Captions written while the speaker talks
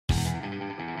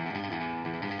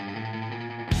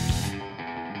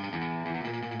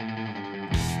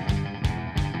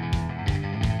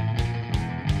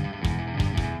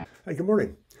Hi, good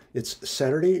morning. It's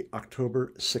Saturday,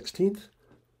 October 16th.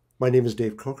 My name is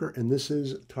Dave Coker, and this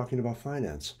is Talking About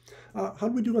Finance. How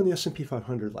did we do on the S&P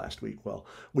 500 last week? Well,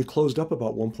 we closed up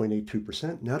about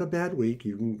 1.82%. Not a bad week.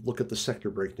 You can look at the sector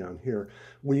breakdown here.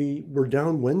 We were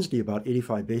down Wednesday about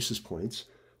 85 basis points.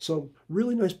 So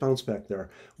really nice bounce back there.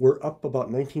 We're up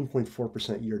about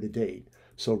 19.4% year to date.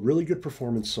 So really good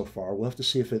performance so far. We'll have to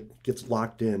see if it gets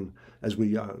locked in as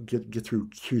we get through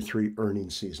Q3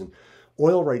 earnings season.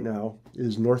 Oil right now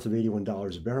is north of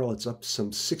 $81 a barrel. It's up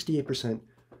some 68%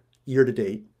 year to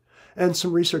date. And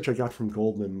some research I got from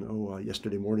Goldman,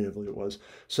 yesterday morning, I believe it was,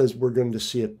 says we're going to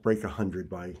see it break 100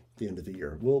 by the end of the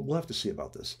year. We'll have to see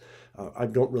about this. I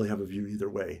don't really have a view either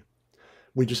way.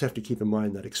 We just have to keep in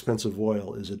mind that expensive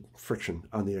oil is a friction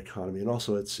on the economy, and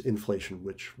also it's inflation,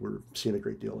 which we're seeing a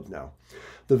great deal of now.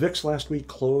 The VIX last week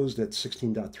closed at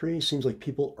 16.3. Seems like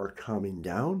people are calming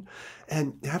down.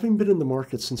 And having been in the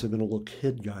market since I've been a little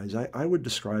kid, guys, I would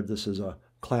describe this as a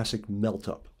classic melt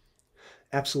up.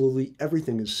 Absolutely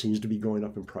everything seems to be going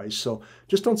up in price. So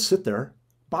just don't sit there.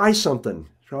 Buy something.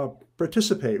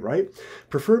 Participate, right?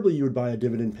 Preferably you would buy a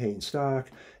dividend paying stock.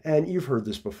 And you've heard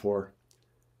this before.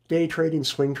 Day trading,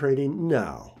 swing trading,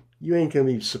 no. You ain't going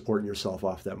to be supporting yourself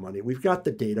off that money. We've got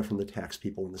the data from the tax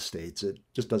people in the States. It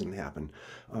just doesn't happen.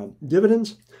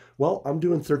 Dividends, well, I'm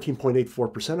doing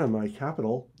 13.84% on my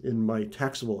capital in my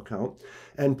taxable account.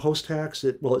 And post-tax,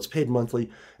 it's paid monthly.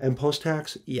 And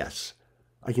post-tax, yes,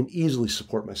 I can easily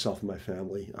support myself and my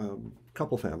family, a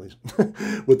couple families,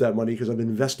 with that money because I've been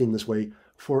investing this way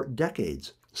for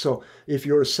decades. So if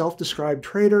you're a self-described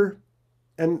trader,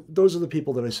 and those are the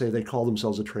people that I say they call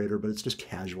themselves a trader, but it's just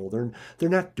casual. They're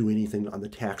not doing anything on the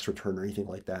tax return or anything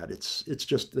like that. It's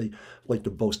just they like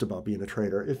to boast about being a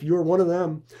trader. If you're one of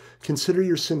them, consider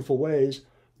your sinful ways,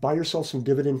 buy yourself some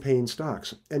dividend-paying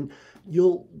stocks, and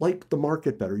you'll like the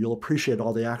market better. You'll appreciate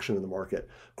all the action in the market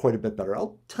quite a bit better.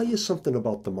 I'll tell you something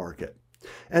about the market.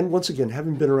 And once again,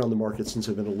 having been around the market since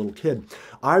I've been a little kid,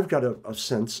 I've got a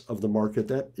sense of the market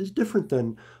that is different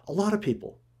than a lot of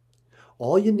people.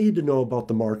 All you need to know about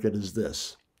the market is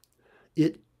this.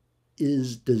 It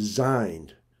is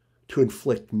designed to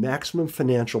inflict maximum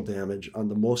financial damage on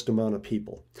the most amount of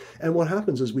people. And what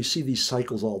happens is we see these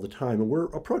cycles all the time, and we're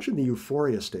approaching the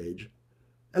euphoria stage,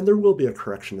 and there will be a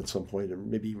correction at some point, and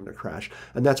maybe even a crash,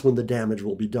 and that's when the damage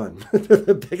will be done.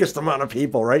 The biggest amount of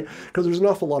people, right? Because there's an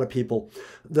awful lot of people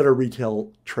that are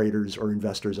retail traders or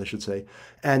investors, I should say,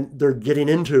 and they're getting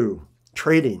into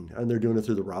trading, and they're doing it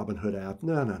through the Robinhood app.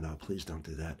 No, please don't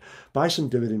do that. Buy some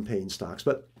dividend-paying stocks.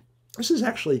 But this is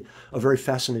actually a very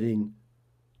fascinating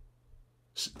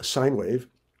sine wave.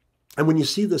 And when you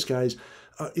see this, guys,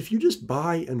 if you just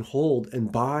buy and hold and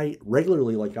buy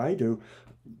regularly like I do,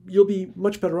 you'll be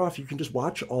much better off. You can just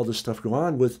watch all this stuff go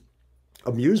on with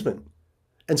amusement.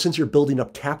 And since you're building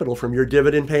up capital from your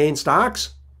dividend-paying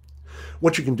stocks,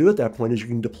 what you can do at that point is you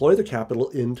can deploy the capital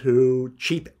into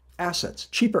cheaper assets,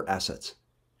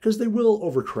 because they will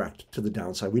overcorrect to the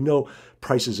downside. We know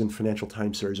prices in financial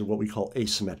time series are what we call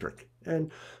asymmetric.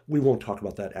 And we won't talk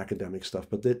about that academic stuff,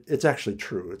 but it's actually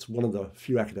true. It's one of the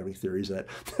few academic theories that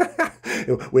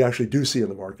we actually do see in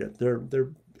the market.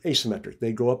 They're asymmetric.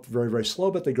 They go up very, very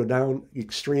slow, but they go down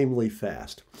extremely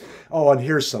fast. Oh, and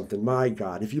here's something. My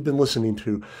God, if you've been listening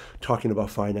to Talking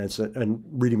About Finance and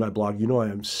reading my blog, you know I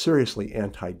am seriously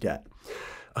anti-debt.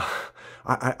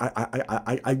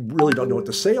 I really don't know what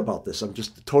to say about this. I'm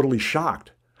just totally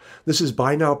shocked. This is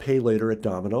buy now, pay later at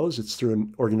Domino's. It's through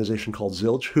an organization called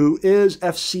Zilch, who is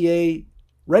FCA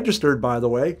registered, by the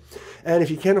way. And if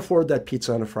you can't afford that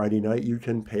pizza on a Friday night, you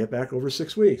can pay it back over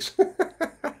 6 weeks.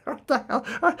 What the hell?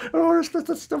 I don't understand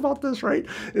about this, right?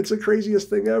 It's the craziest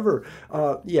thing ever.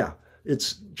 Yeah.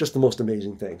 It's just the most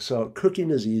amazing thing. So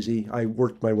cooking is easy. I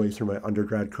worked my way through my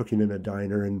undergrad cooking in a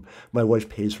diner, and my wife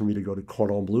pays for me to go to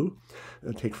Cordon Bleu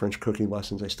and take French cooking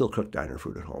lessons. I still cook diner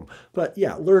food at home. But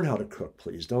yeah, learn how to cook,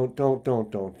 please. Don't be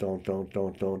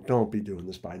doing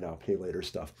this buy now, pay later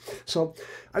stuff. So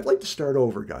I'd like to start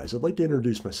over, guys. I'd like to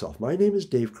introduce myself. My name is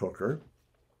Dave Coker.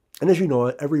 And as you know,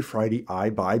 every Friday I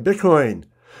buy Bitcoin.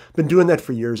 Been doing that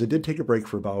for years. I did take a break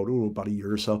for about a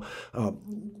year or so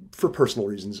for personal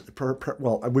reasons.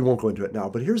 Well, we won't go into it now,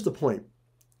 but here's the point.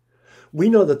 We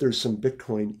know that there's some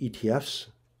Bitcoin ETFs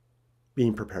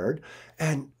being prepared.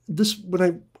 And this,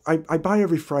 when I buy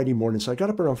every Friday morning, so I got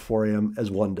up around 4 a.m.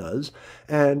 as one does,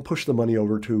 and pushed the money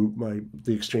over to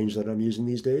the exchange that I'm using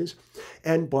these days,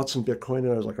 and bought some Bitcoin.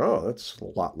 And I was like, oh, that's a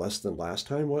lot less than last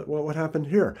time. What happened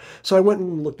here? So I went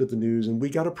and looked at the news, and we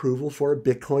got approval for a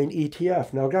Bitcoin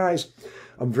ETF. Now, guys,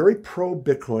 I'm very pro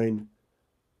Bitcoin,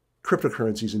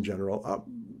 cryptocurrencies in general.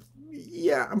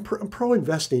 yeah, I'm pro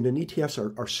investing, and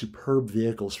ETFs are superb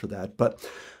vehicles for that. But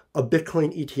a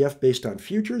Bitcoin ETF based on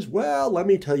futures, well, let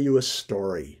me tell you a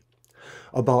story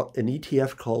about an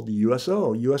ETF called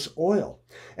USO, US Oil.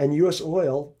 And US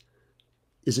Oil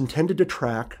is intended to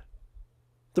track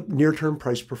the near-term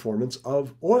price performance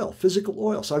of oil, physical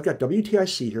oil. So I've got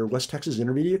WTIC here, West Texas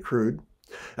Intermediate Crude,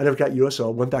 and I've got USO,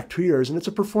 went back 2 years, and it's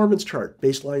a performance chart,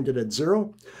 baselined it at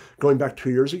 0, going back 2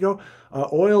 years ago.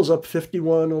 Oil's up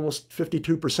 51, almost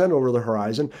 52% over the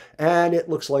horizon, and it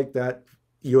looks like that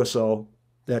USO,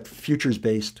 that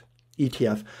futures-based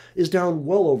ETF, is down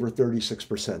well over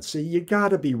 36%. So you got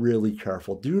to be really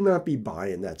careful. Do not be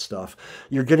buying that stuff.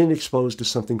 You're getting exposed to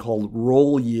something called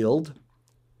roll yield,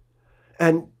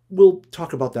 and we'll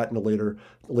talk about that in a later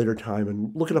time,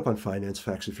 and look it up on Finance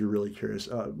Facts if you're really curious.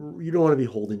 You don't want to be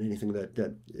holding anything that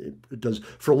it does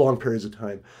for long periods of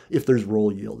time if there's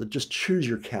roll yield. It just chews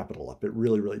your capital up. It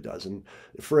really, really does. And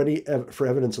for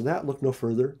evidence of that, look no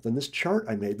further than this chart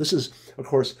I made. This is, of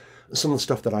course, some of the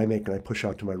stuff that I make and I push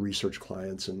out to my research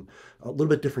clients, in a little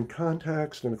bit different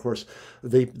context. And of course,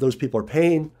 those people are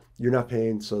paying. You're not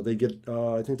paying, so they get,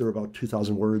 I think there were about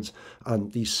 2,000 words on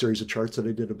these series of charts that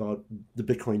I did about the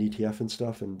Bitcoin ETF and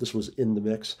stuff, and this was in the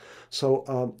mix.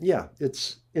 So yeah,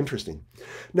 it's interesting.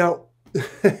 Now,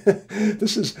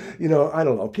 this is, I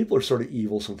don't know, people are sort of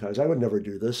evil sometimes. I would never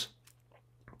do this,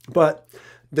 but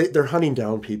they're hunting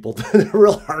down people, the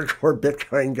real hardcore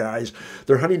Bitcoin guys.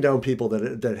 They're hunting down people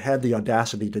that had the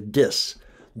audacity to diss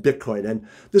Bitcoin. And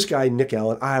this guy, Nick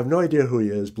Allen, I have no idea who he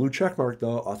is. Blue checkmark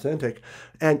though, authentic.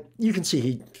 And you can see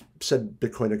he said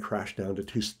Bitcoin had crashed down to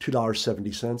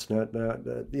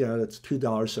 $2.70. Yeah, that's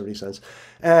 $2.70.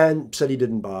 And said he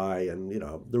didn't buy. And,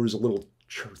 there was a little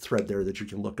thread there that you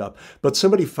can look up. But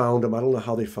somebody found him. I don't know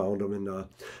how they found him. And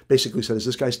basically said, is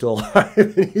this guy still alive?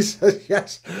 And he says,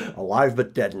 yes, alive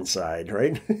but dead inside,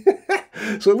 right?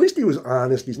 So at least he was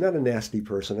honest. He's not a nasty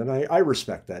person, and I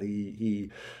respect that.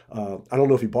 I don't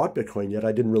know if he bought Bitcoin yet.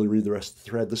 I didn't really read the rest of the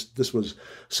thread. This was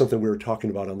something we were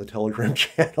talking about on the Telegram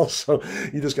channel, so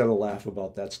you just got to laugh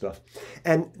about that stuff.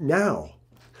 And now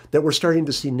that we're starting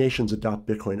to see nations adopt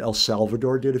Bitcoin, El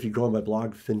Salvador did. If you go on my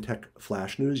blog, FinTech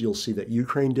Flash News, you'll see that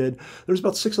Ukraine did. There's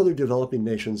about 6 other developing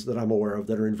nations that I'm aware of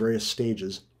that are in various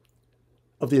stages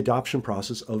of the adoption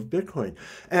process of Bitcoin.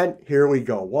 And here we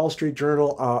go. Wall Street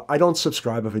Journal. I don't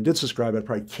subscribe. If I did subscribe, I'd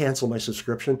probably cancel my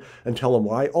subscription and tell them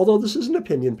why. Although this is an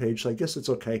opinion page, so I guess it's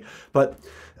okay. But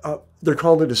they're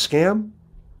calling it a scam.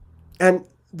 And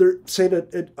they're saying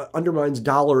that it undermines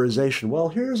dollarization. Well,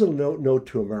 here's a note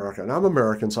to America. And I'm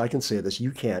American, so I can say this.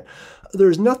 You can't.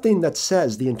 There's nothing that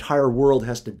says the entire world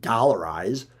has to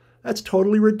dollarize. That's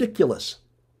totally ridiculous.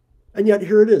 And yet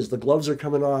here it is. The gloves are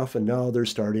coming off, and now they're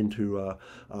starting to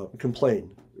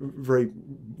complain very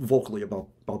vocally about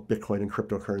Bitcoin and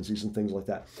cryptocurrencies and things like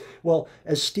that. Well,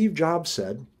 as Steve Jobs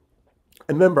said,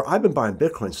 and remember, I've been buying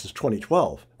Bitcoin since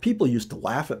 2012. People used to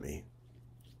laugh at me.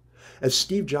 As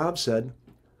Steve Jobs said,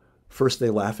 first they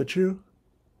laugh at you,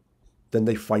 then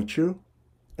they fight you,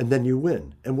 and then you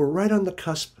win. And we're right on the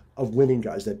cusp of winning,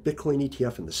 guys. That Bitcoin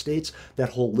ETF in the States, that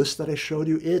whole list that I showed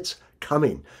you, it's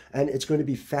coming. And it's going to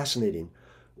be fascinating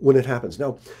when it happens.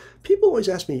 Now, people always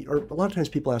ask me, or a lot of times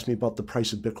people ask me about the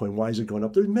price of Bitcoin. Why is it going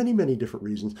up? There's many, many different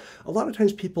reasons. A lot of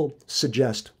times people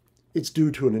suggest it's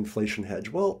due to an inflation hedge.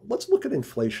 Well, let's look at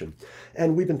inflation.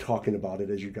 And we've been talking about it,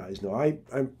 as you guys know. I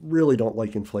really don't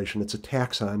like inflation. It's a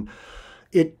tax on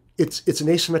it. It's an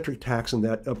asymmetric tax in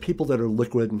that people that are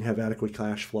liquid and have adequate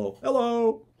cash flow,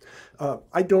 hello,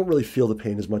 I don't really feel the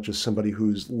pain as much as somebody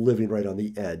who's living right on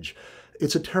the edge.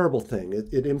 It's a terrible thing.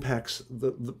 It impacts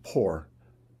the poor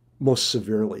most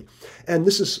severely. And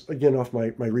this is, again, off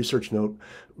my research note.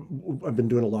 I've been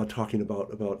doing a lot of talking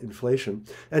about inflation.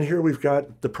 And here we've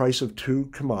got the price of 2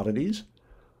 commodities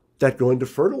that go into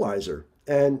fertilizer.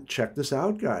 And check this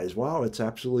out, guys. Wow, it's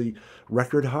absolutely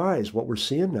record highs, what we're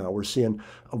seeing now. We're seeing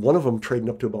one of them trading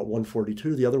up to about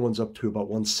 142. The other one's up to about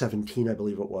 117, I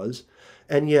believe it was.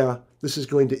 And yeah, this is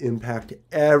going to impact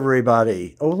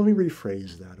everybody. Oh, let me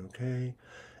rephrase that, okay?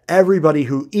 Everybody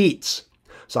who eats.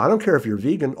 So I don't care if you're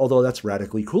vegan, although that's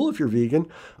radically cool if you're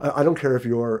vegan. I don't care if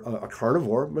you're a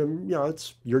carnivore.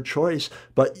 It's your choice,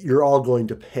 but you're all going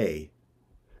to pay.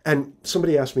 And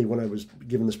somebody asked me when I was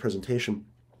giving this presentation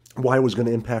why it was going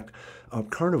to impact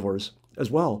carnivores as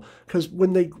well. Because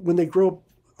when they grow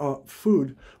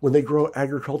food, when they grow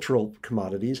agricultural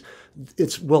commodities,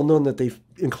 it's well known that they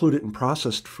include it in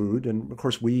processed food. And of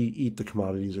course, we eat the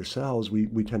commodities ourselves.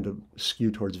 We tend to skew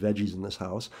towards veggies in this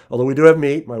house, although we do have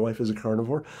meat. My wife is a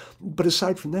carnivore. But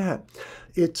aside from that,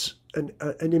 it's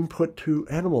an input to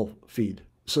animal feed.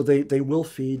 So they will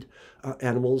feed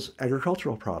animals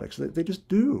agricultural products. They just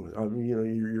do.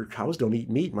 Your cows don't eat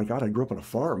meat. My God, I grew up on a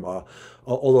farm.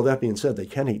 Although that being said, they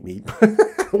can eat meat.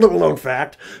 Little known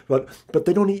fact. But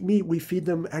they don't eat meat. We feed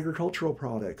them agricultural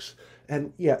products.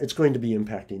 And yeah, it's going to be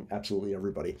impacting absolutely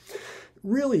everybody.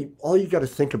 Really, all you got to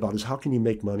think about is how can you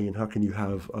make money and how can you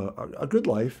have a good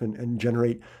life and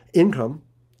generate income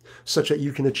such that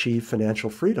you can achieve financial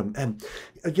freedom. And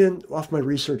again, off my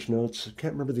research notes, I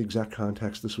can't remember the exact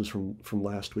context. This was from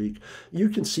last week. You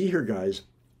can see here, guys,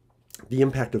 the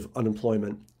impact of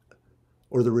unemployment,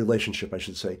 or the relationship, I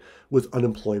should say, with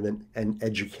unemployment and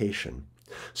education.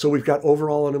 So we've got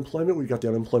overall unemployment. We've got the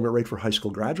unemployment rate for high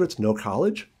school graduates, no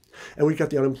college. And we've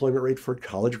got the unemployment rate for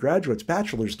college graduates,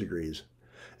 bachelor's degrees.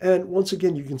 And once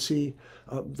again, you can see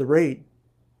the rate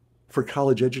for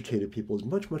college educated people is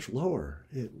much, much lower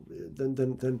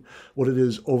than what it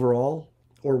is overall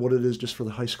or what it is just for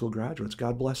the high school graduates.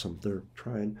 God bless them. They're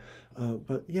trying.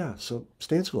 But yeah, so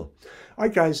stay in school. All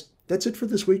right, guys, that's it for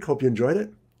this week. Hope you enjoyed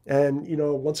it. And,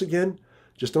 once again,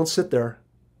 just don't sit there.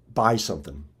 Buy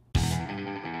something.